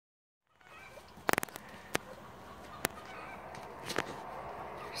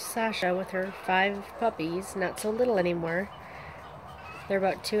Sasha with her 5 puppies, not so little anymore. They're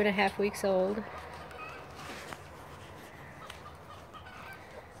about 2.5 weeks old.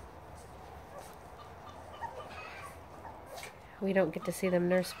 We don't get to see them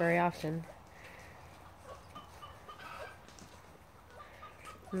nurse very often.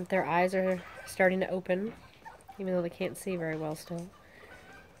 And their eyes are starting to open, even though they can't see very well still.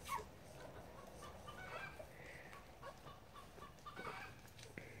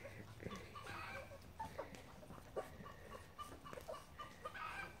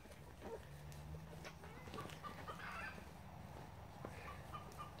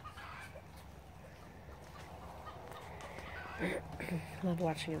 I love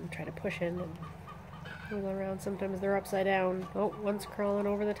watching them try to push in and move around. Sometimes they're upside down. Oh, one's crawling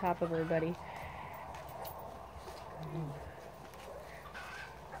over the top of everybody.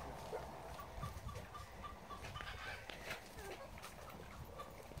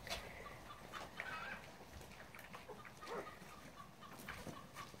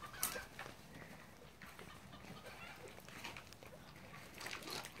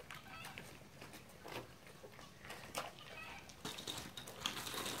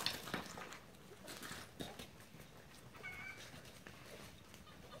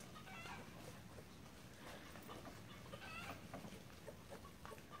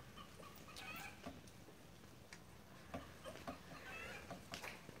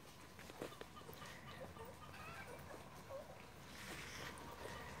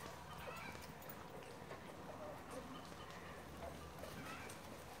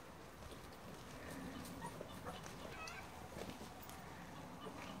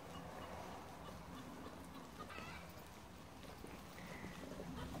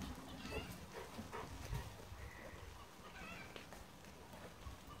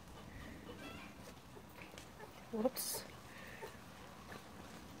 Whoops.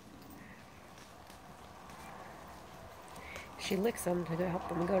 She licks them to help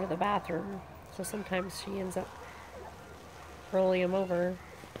them go to the bathroom, so sometimes she ends up rolling them over.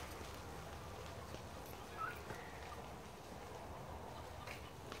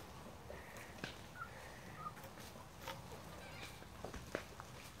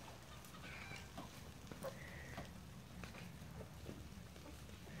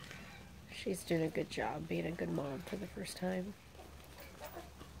 She's doing a good job being a good mom for the first time.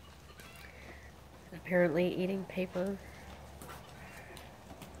 And apparently eating paper